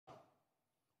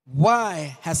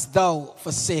why hast thou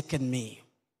forsaken me?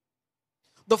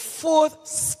 The fourth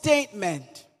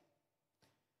statement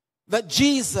that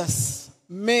Jesus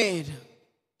made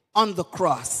on the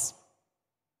cross.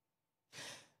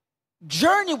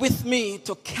 Journey with me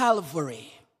to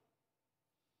Calvary.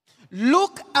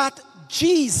 Look at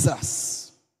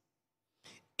Jesus.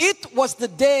 It was the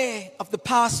day of the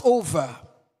Passover.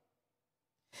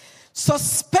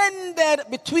 Suspended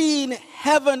between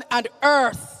heaven and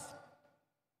earth.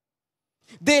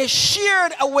 They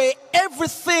sheared away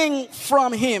everything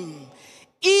from him,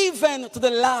 even to the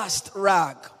last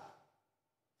rag.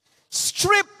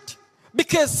 Stripped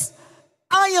because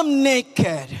I am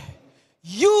naked.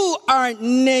 You are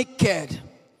naked.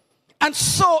 And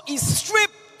so he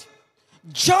stripped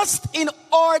just in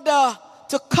order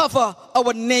to cover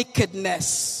our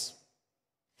nakedness.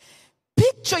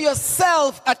 Picture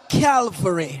yourself at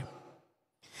Calvary.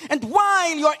 And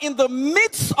while you're in the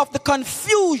midst of the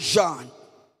confusion,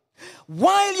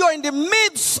 while you're in the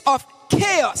midst of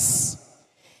chaos,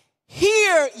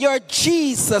 here your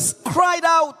Jesus cried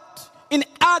out in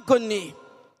agony,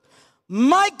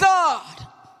 my God,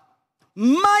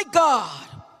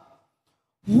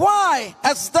 why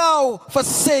hast thou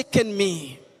forsaken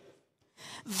me?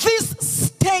 This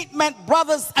statement,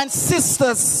 brothers and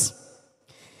sisters,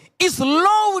 is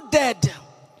loaded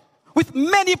with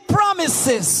many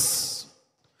promises,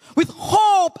 with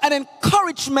hope and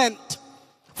encouragement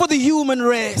for the human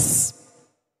race.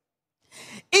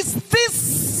 Is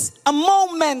this a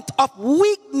moment of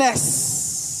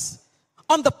weakness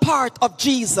on the part of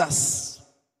Jesus?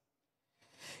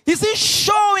 Is he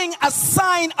showing a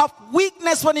sign of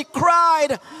weakness when he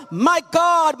cried, my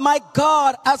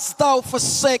God, hast thou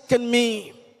forsaken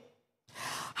me?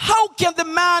 How can the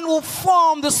man who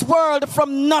formed this world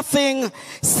from nothing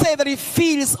say that he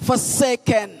feels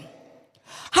forsaken?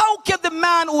 How can the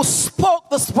man who spoke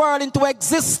this world into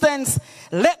existence,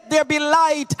 let there be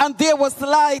light, and there was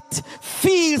light,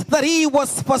 feel that he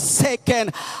was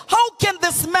forsaken? How can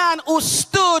this man who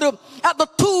stood at the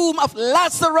tomb of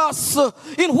Lazarus,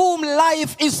 in whom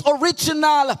life is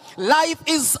original, life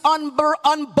is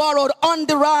unborrowed,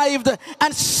 underived,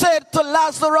 and said to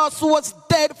Lazarus, who was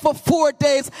dead for 4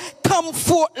 days, come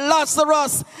forth,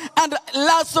 Lazarus, and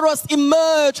Lazarus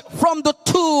emerged from the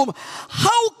tomb.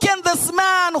 How can this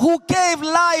man who gave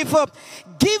life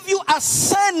give you a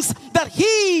sense that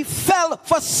he felt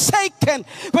forsaken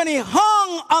when he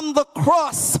hung on the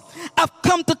cross? I've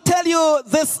come to tell you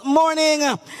this morning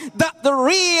that the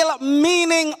real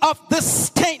meaning of this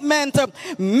statement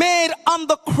made on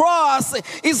the cross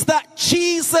is that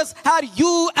Jesus had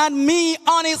you and me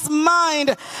on his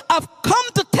mind. I've come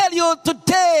to tell you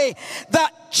today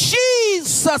that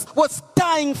Jesus was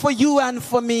dying for you and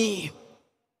for me.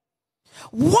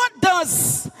 What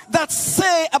does that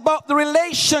say about the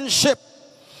relationship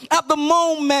at the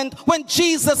moment when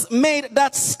Jesus made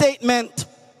that statement?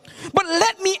 But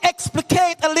let me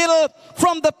explicate a little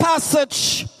from the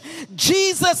passage.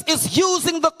 Jesus is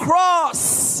using the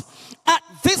cross at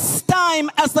this time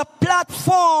as a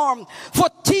platform for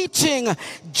teaching.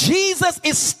 Jesus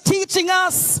is teaching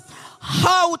us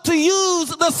how to use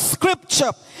the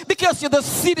scripture, because you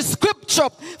see the scripture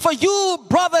for you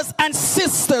brothers and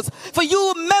sisters, for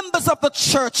you members of the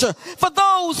church, for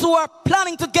those who are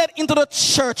planning to get into the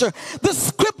church. The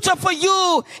scripture for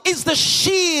you is the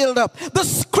shield. The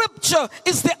scripture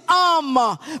is the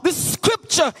armor. The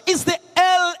scripture is the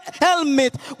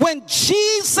helmet. When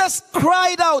Jesus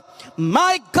cried out,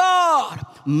 my God,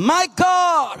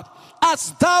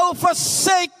 hast thou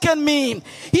forsaken me?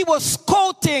 He was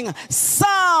quoting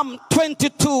Psalm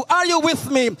 22. Are you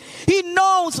with me? He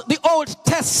knows the Old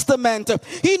Testament.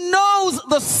 He knows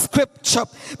the scripture.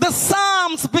 The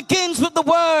Psalms begins with the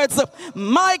words,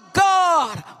 my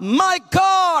God,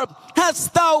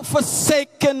 hast thou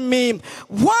forsaken me?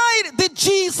 Why did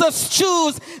Jesus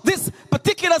choose this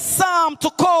particular psalm to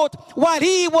quote while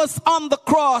he was on the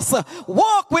cross?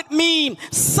 Walk with me.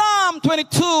 Psalm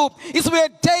 22 is where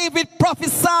David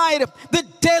prophesied the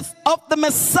death of the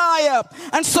Messiah.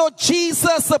 And so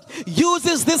Jesus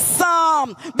uses this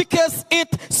psalm because it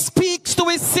speaks to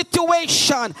his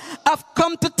situation. I've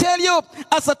come to tell you,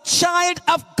 as a child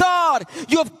of God,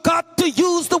 you've got to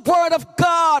use the word of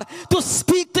God to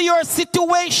speak to your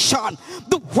situation.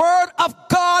 The word of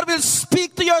God will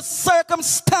speak to your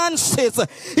circumstances.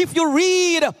 If you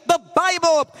read the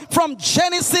Bible from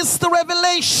Genesis to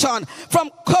Revelation, from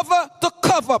cover to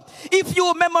cover, if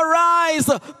you memorize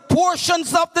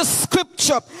portions of the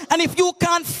scripture, and if you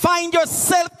can't find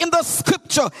yourself in the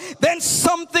scripture, then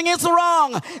something is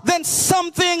wrong. Then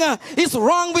something is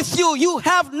wrong with you. You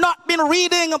have not been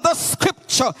reading the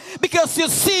scripture. Because you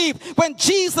see, when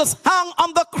Jesus hung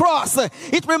on the cross,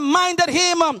 it reminded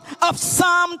him of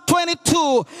Psalm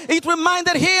 22. It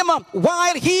reminded him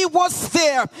while he was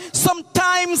there.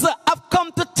 Sometimes I've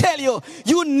come to tell you,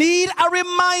 you need a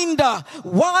reminder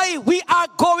why we are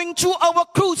going through our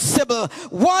crucible.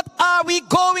 What are we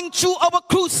going through our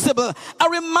crucible? A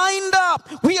reminder,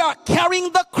 we are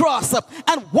carrying the cross.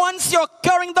 And once you're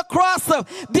carrying the cross,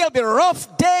 there'll be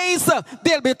rough days,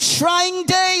 there'll be trying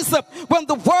days when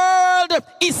the world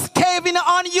is caving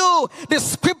on you. The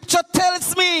scripture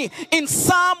tells me in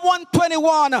Psalm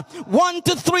 121,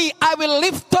 1-3, I will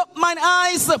lift up mine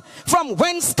eyes from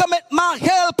whence cometh my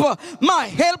help. My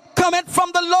help cometh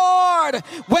from the Lord.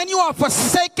 When you are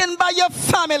forsaken by your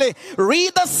family,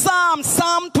 read the Psalm,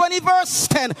 Psalm 20 verse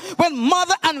 10. When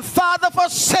mother and father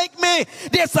forsake me,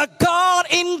 there's a God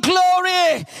in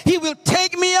glory. He will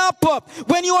take me up.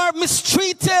 When you are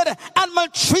mistreated and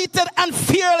maltreated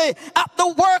unfairly at the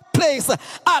workplace,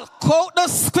 I'll quote the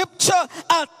scripture.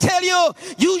 I'll tell you,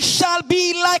 you shall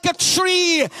be like a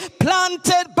tree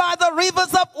planted by the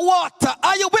rivers of water.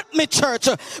 Are you with me, church?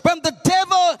 When the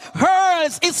devil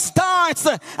hurls his darts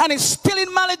and is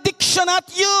spilling malediction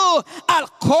at you, I'll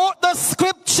quote the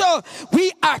scripture.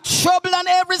 We are troubled on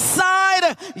every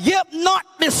side, yet not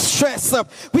distressed.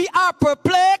 We are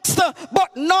perplexed,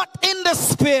 but not in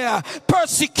despair.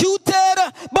 Persecuted,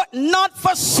 but not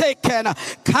forsaken.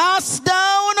 Cast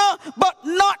down, but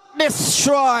not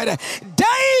destroyed.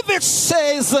 David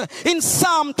says in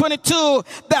Psalm 22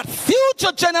 that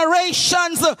future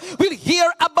generations will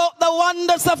hear about the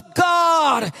wonders of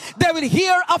God. They will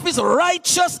hear of his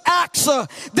righteous acts.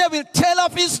 They will tell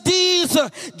of his deeds.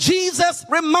 Jesus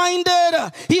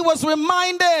he was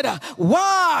reminded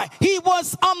why he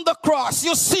was on the cross.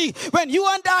 You see, when you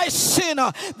and I sin,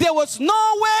 there was no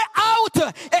way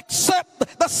out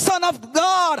except the Son of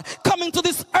God coming to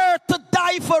this earth to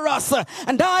die for us.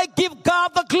 And I give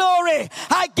God the glory.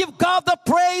 I give God the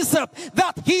praise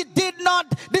that he did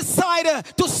not decide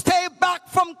to stay back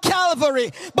from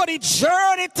Calvary, but he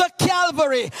journeyed to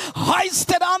Calvary,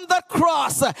 hoisted on the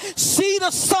cross. See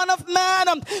the Son of Man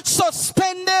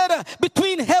suspended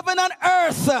between heaven and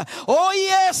earth. Oh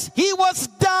yes, he was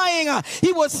dying.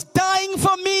 He was dying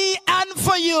for me and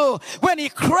for you. When he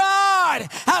cried,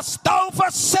 hast thou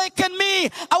forsaken me?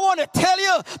 I want to tell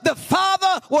you, the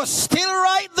Father was still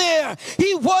right there.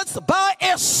 He was by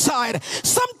his side.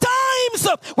 Sometimes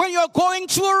when you're going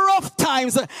through rough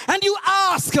times and you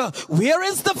ask, where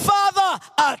is the Father?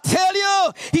 I'll tell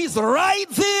you, he's right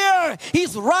there.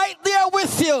 He's right there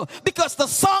with you, because the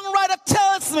songwriter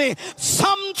tells me,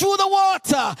 some through the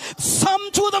water,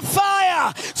 some through the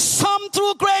fire, some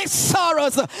through great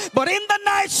sorrows, but in the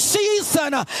night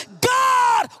season,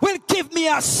 God will give me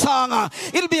a song.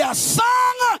 It'll be a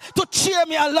song to cheer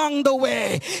me along the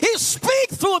way. He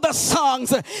speaks through the songs.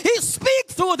 He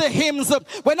speaks through the hymns.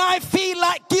 When I feel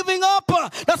like giving up,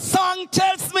 the song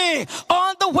tells me,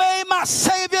 on the way my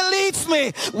Savior leads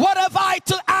me. What have I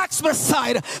to ask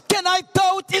beside? Can I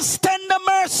doubt his tender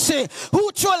mercy,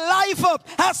 who through life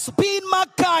has been my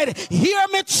guide? Hear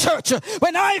me, church.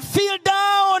 When I feel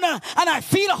down and I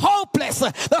feel hopeless,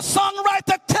 the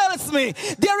songwriter tells me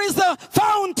there is a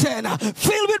fountain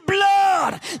filled with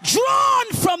blood drawn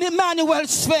from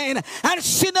Emmanuel's vein, and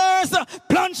sinners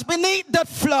plunged beneath that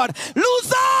flood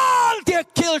lose all their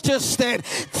guilty stain.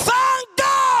 Thank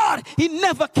God he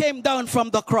never came down from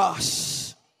the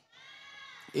cross.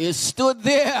 He stood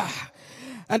there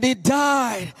and he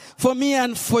died for me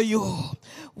and for you.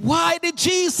 Why did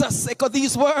Jesus echo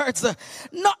these words?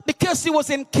 Not because he was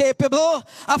incapable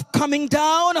of coming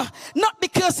down, not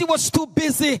because he was too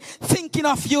busy thinking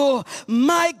of you.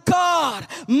 My God,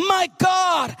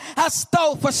 hast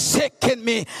thou forsaken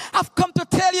me? I've come to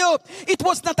tell you, it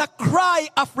was not a cry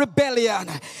of rebellion.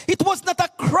 It was not a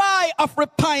cry of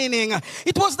repining.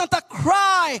 It was not a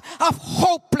cry of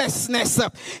hopelessness.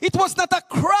 It was not a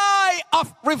cry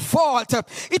of revolt.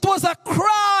 It was a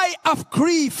cry of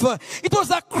grief. It was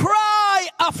a cry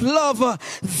of love.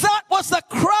 That was a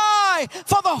cry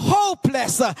for the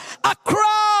hopeless, a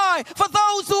cry for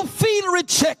those who feel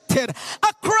rejected,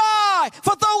 a cry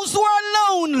for those who are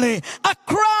lonely, a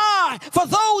cry for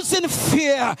those in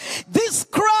fear. This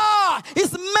cry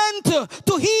is meant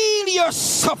to heal your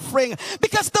suffering,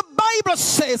 because the Bible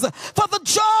says, for the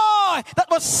joy that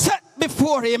was set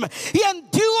before him, he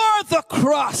endured the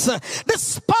cross,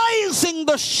 despising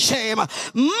the shame.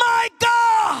 My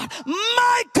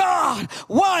God,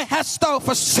 why hast thou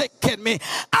forsaken me?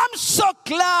 I'm I'm so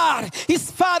glad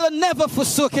his father never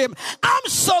forsook him. I'm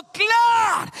so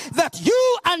glad that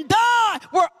you and I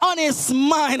were on his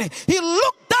mind. He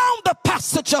looked down the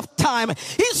passage of time.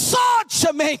 He saw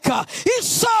Jamaica. He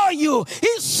saw you.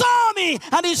 He saw me.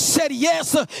 And he said,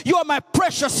 yes, you are my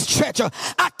precious treasure.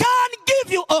 I can't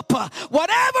give you up.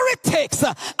 Whatever it takes,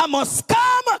 I must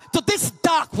come to this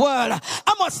dark world.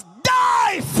 I must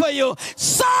die for you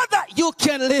so that you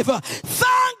can live.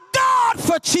 Thank God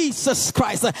for Jesus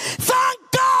Christ. Thank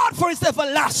God for his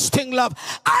everlasting love.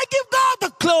 I give God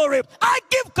the glory. I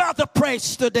give God the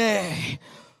praise today.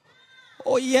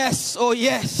 Oh yes, oh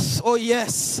yes, oh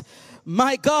yes.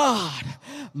 My God,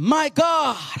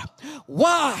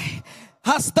 why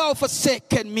hast thou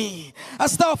forsaken me?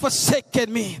 Hast thou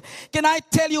forsaken me? Can I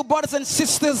tell you, brothers and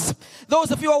sisters,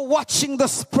 those of you who are watching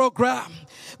this program,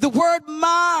 the word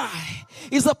my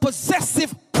is a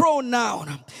possessive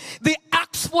pronoun. The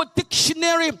Oxford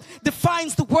Dictionary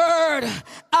defines the word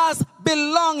as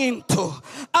belonging to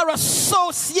or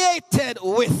associated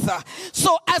with.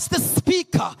 So as the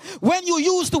speaker, when you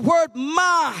use the word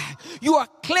my, you are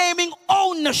claiming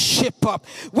ownership.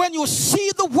 When you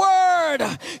see the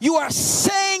word, you are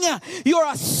saying you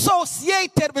are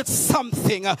associated with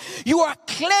something. You are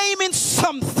claiming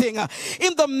something.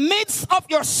 In the midst of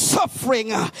your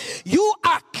suffering, you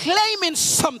are claiming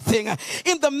something.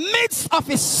 In the midst of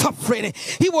his suffering,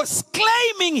 he was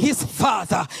claiming his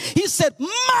father. He said,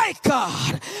 my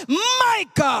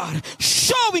God,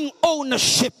 showing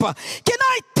ownership. Can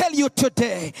I tell you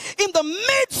today, in the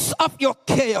midst of your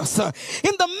chaos,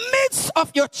 in the midst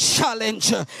of your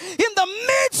challenge, in the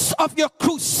midst of your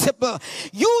crucible,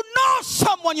 you know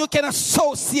someone you can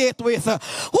associate with.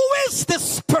 Who is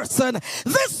this person?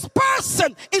 This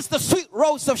person is the sweet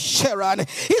rose of Sharon.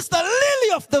 He's the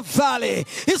lily of the valley.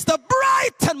 He's the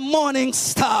bright and morning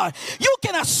star. You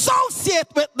can associate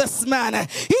with this man.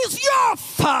 He's your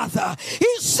father.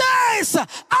 He says,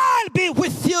 I'll be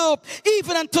with you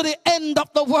even unto the end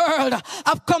of the world.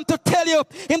 I've come to tell you,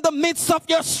 in the midst of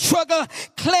your struggle,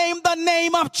 claim the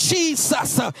name of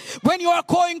Jesus. When you are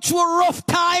going through rough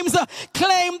times,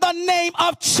 claim the name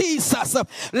of Jesus.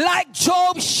 Like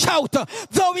Job shout,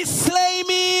 though he slay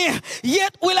me,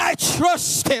 yet will I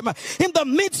trust him. In the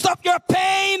midst of your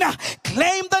pain,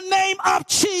 claim the name of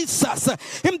Jesus.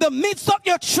 In the midst of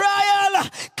your trial,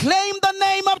 claim the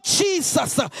name of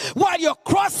Jesus. While you're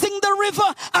crossing the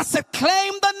river, I said,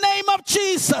 claim the name of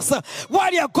Jesus.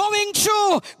 While you're going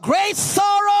through great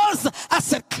sorrows, I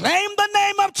said, claim the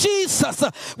name of Jesus.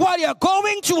 While you're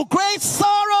going through great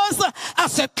sorrows, I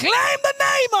said, claim the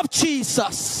name of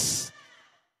Jesus.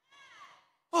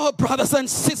 Oh, brothers and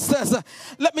sisters,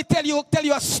 let me tell you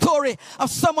a story of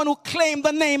someone who claimed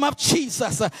the name of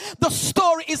Jesus. The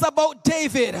story is about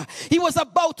David. He was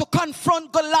about to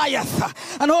confront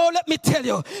Goliath. And oh, let me tell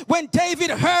you, when David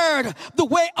heard the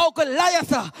way how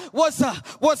Goliath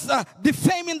was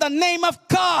defaming the name of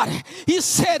God, he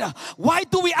said, why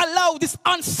do we allow this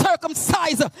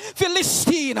uncircumcised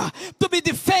Philistine to be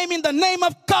defaming the name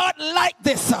of God like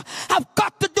this? I've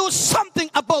got to do something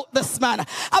about this man.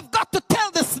 I've got to tell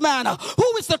this man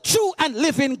who is the true and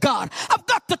living God. I've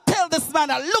got to tell this man,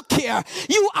 look here,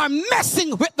 you are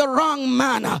messing with the wrong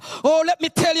man. Oh, let me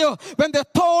tell you, when they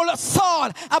told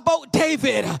Saul about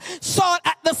David, Saul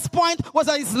at this point was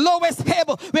at his lowest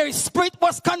ebb where his spirit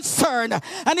was concerned.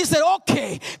 And he said,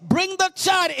 okay, bring the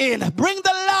child in, bring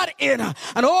the lad in. And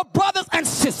oh, brothers and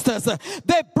sisters,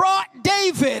 they brought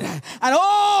David, and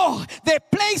oh, they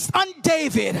placed on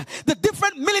David the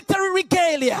different military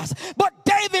regalias. But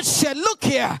David said, look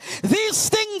here, these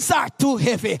things are too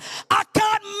heavy. I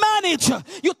can't manage.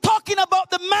 You're talking about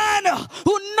the man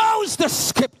who knows the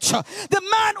scripture. The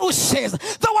man who says,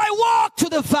 though I walk to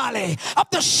the valley of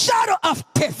the shadow of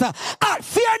death, I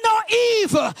fear no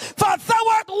evil, for thou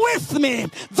art with me.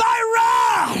 Thy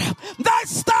rod, thy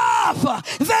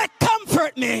staff, they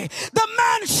comfort me. The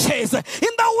man says, in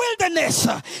the wilderness,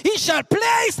 he shall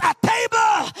place a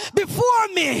table before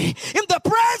me in the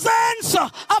presence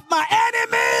of my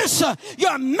enemies.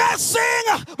 You're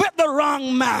messing with the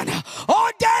wrong man.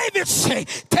 Oh, David say,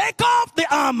 take off the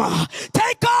armor,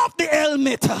 take off the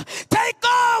helmet, take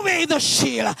away the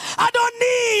shield. I don't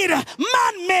need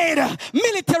man-made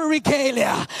military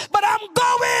regalia, but I'm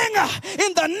going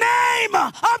in the name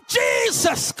of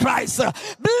Jesus Christ.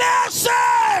 Blessed,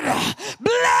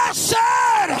 blessed,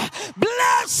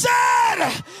 blessed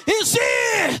is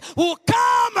he who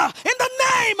come in the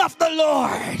name of the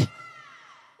Lord.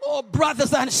 Oh,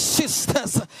 brothers and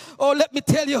sisters, oh, let me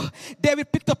tell you,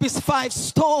 David picked up his 5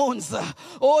 stones.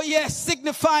 Oh, yes,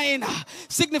 signifying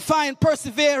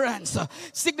perseverance,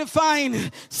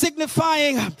 signifying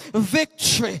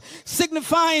victory,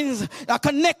 signifying a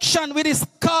connection with his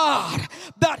God,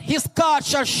 that his God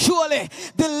shall surely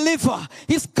deliver.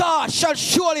 His God shall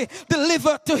surely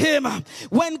deliver to him.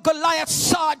 When Goliath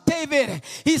saw David,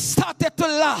 he started to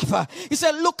laugh. He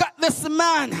said, look at this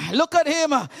man, look at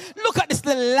him, look at this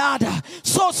little ladder,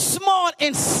 so small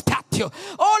in stature.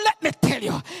 Oh, let me tell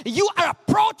you, you are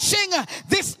approaching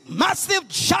this massive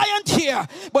giant here,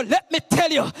 but let me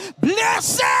tell you,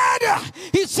 blessed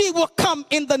is he will come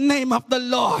in the name of the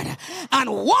Lord. And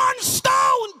one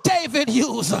stone David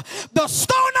used, the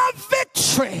stone of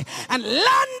victory, and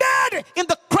landed in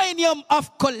the cranium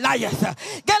of Goliath.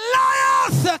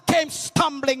 Goliath came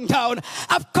stumbling down.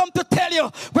 I've come to tell you,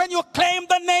 when you claim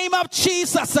the name of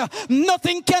Jesus,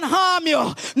 nothing can harm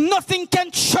you, nothing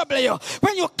can trouble you.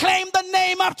 When you claim the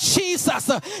name of Jesus,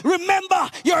 remember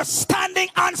you're standing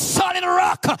on solid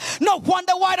rock. No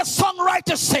wonder why the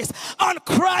songwriter says, on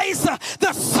Christ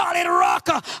the solid rock,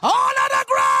 all of the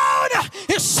ground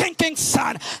is sinking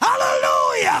sand.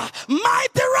 Hallelujah,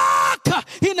 mighty rock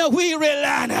in a weary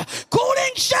land,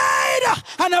 cooling shade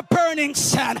and a burning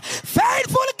sand,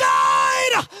 faithful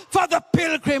guide for the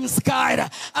pilgrim's guide.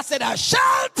 I said, a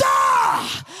shelter,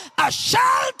 a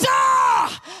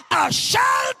shelter, a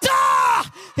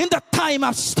shelter in the time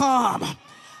of storm.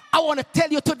 I want to tell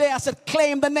you today, I said,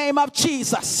 claim the name of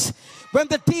Jesus. When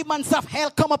the demons of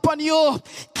hell come upon you,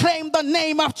 claim the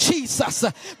name of Jesus,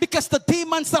 because the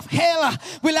demons of hell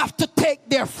will have to take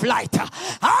their flight.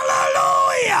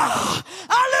 Hallelujah!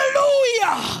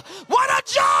 Hallelujah! What a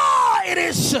joy it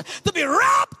is to be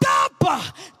wrapped up,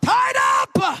 tied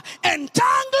up,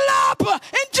 entangled up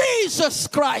in Jesus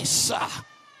Christ.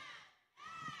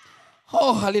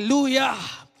 Oh, hallelujah.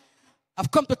 I've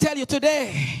come to tell you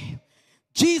today,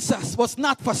 Jesus was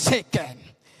not forsaken.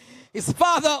 His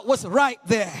Father was right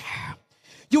there.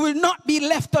 You will not be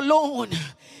left alone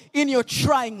in your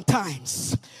trying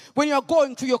times. When you're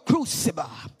going through your crucible,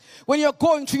 when you're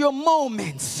going through your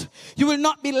moments, you will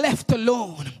not be left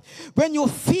alone. When you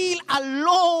feel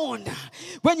alone,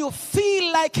 when you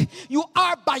feel like you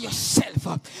are by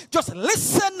yourself, just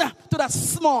listen to that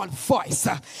small voice.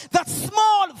 That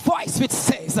small voice which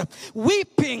says,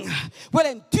 weeping will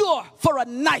endure for a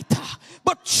night,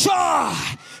 but joy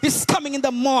is coming in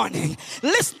the morning.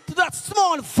 Listen to that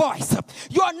small voice.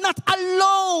 You are not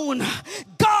alone.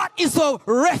 God is a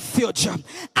refuge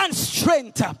and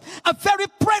strength, a very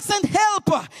present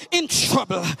helper in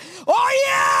trouble. Oh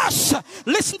yes,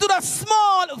 listen to that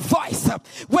small voice.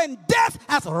 When death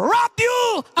has robbed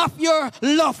you of your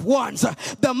loved ones,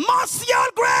 the mossy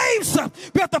graves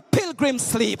where the pilgrims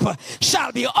sleep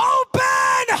shall be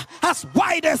open as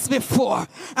wide as before,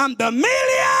 and the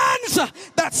millions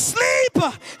that sleep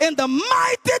in the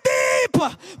mighty deep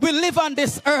will live on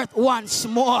this earth once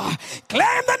more.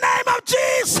 Claim the name of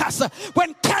Jesus.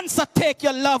 When cancer take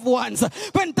your loved ones,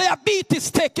 when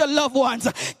diabetes take your loved ones,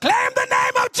 claim the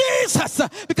name of Jesus,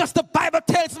 because the Bible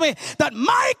tells me that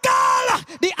Michael,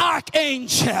 the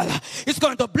archangel, is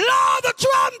going to blow the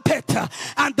trumpet,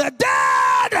 and the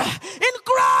dead in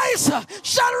Christ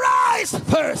shall rise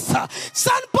first.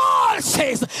 St. Paul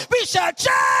says we shall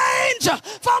change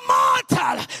from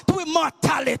mortal to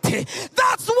immortality.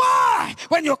 That's why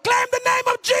when you claim the name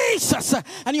of Jesus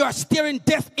and you are staring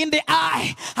death in the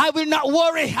eye, I will not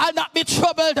worry, I'll not be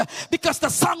troubled, because the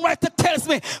songwriter tells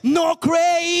me no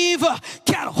grave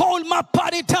can hold my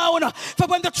body down, for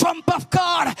when the trump of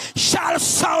God shall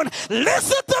sound,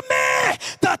 listen to me,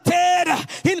 the dead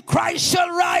in Christ shall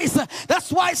rise.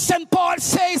 That's why St. Paul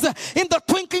says, in the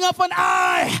twinkling of an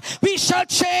eye we shall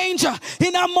change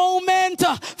in a moment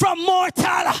from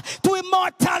mortal to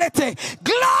immortality.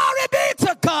 Glory be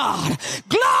to God,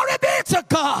 glory be to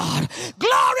God,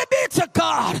 glory be to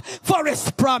God for his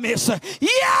promise.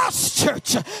 Yes,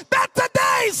 church, better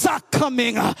days are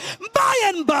coming by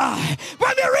and by.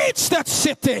 When we reach that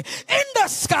city in the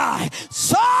sky,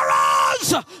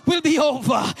 sorrows will be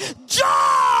over.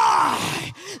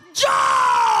 Joy,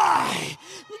 joy,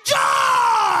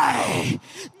 joy,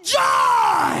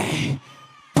 joy,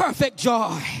 perfect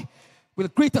joy will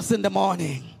greet us in the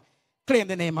morning. Claim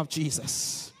the name of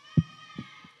Jesus.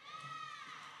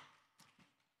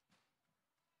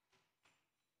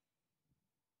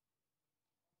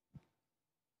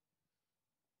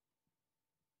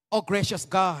 Oh, gracious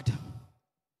God,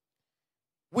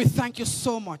 we thank you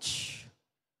so much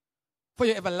for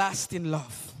your everlasting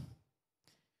love.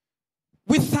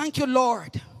 We thank you,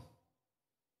 Lord,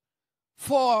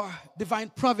 for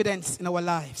divine providence in our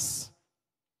lives.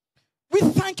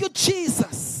 thank you,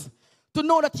 Jesus, to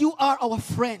know that you are our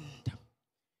friend.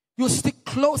 You stick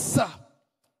closer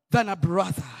than a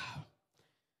brother.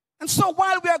 And so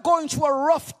while we are going through a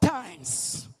rough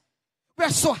times, we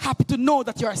are so happy to know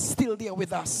that you are still there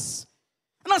with us.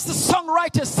 And as the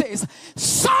songwriter says,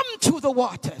 some through the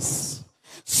waters,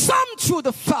 some through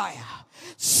the fire,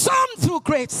 some through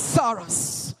great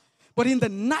sorrows. But in the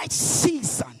night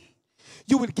season,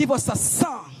 you will give us a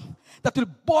song that will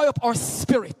buoy up our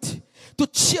spirit to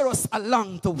cheer us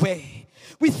along the way.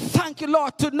 We thank you,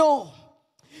 Lord, to know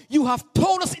you have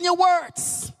told us in your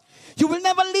words, you will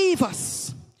never leave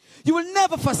us. You will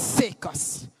never forsake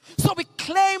us. So we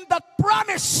claim that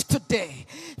promise today.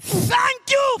 Thank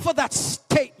you for that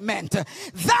statement.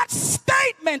 That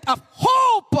statement of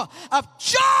hope, of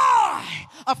joy,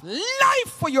 of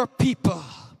life for your people.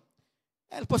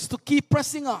 Help us to keep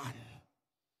pressing on.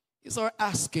 Is our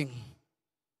asking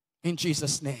in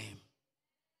Jesus' name.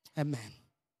 Amen.